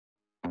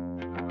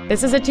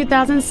This is a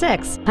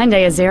 2006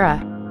 Hyundai Azera.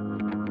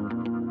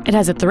 It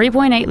has a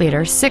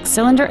 3.8-liter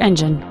six-cylinder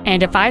engine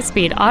and a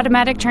 5-speed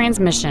automatic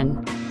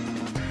transmission.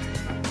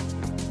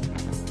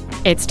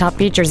 Its top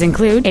features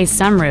include a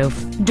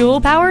sunroof,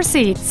 dual power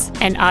seats,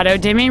 an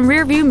auto-dimming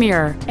rearview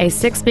mirror, a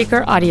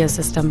 6-speaker audio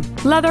system,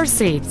 leather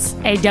seats,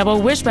 a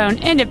double wishbone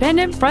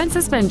independent front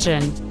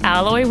suspension,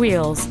 alloy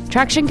wheels,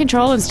 traction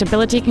control and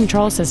stability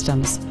control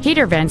systems,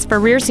 heater vents for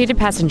rear-seated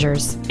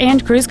passengers,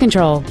 and cruise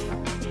control.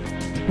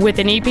 With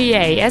an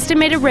EPA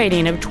estimated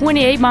rating of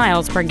 28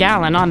 miles per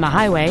gallon on the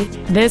highway,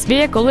 this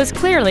vehicle is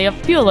clearly a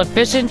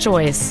fuel-efficient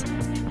choice.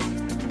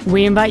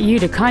 We invite you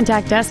to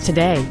contact us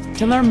today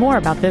to learn more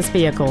about this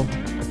vehicle.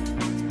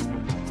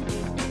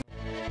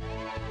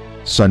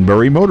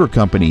 Sunbury Motor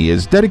Company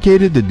is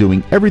dedicated to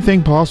doing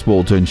everything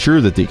possible to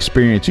ensure that the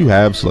experience you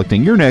have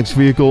selecting your next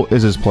vehicle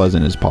is as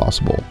pleasant as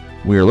possible.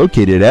 We are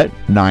located at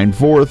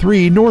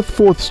 943 North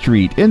 4th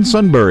Street in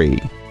Sunbury.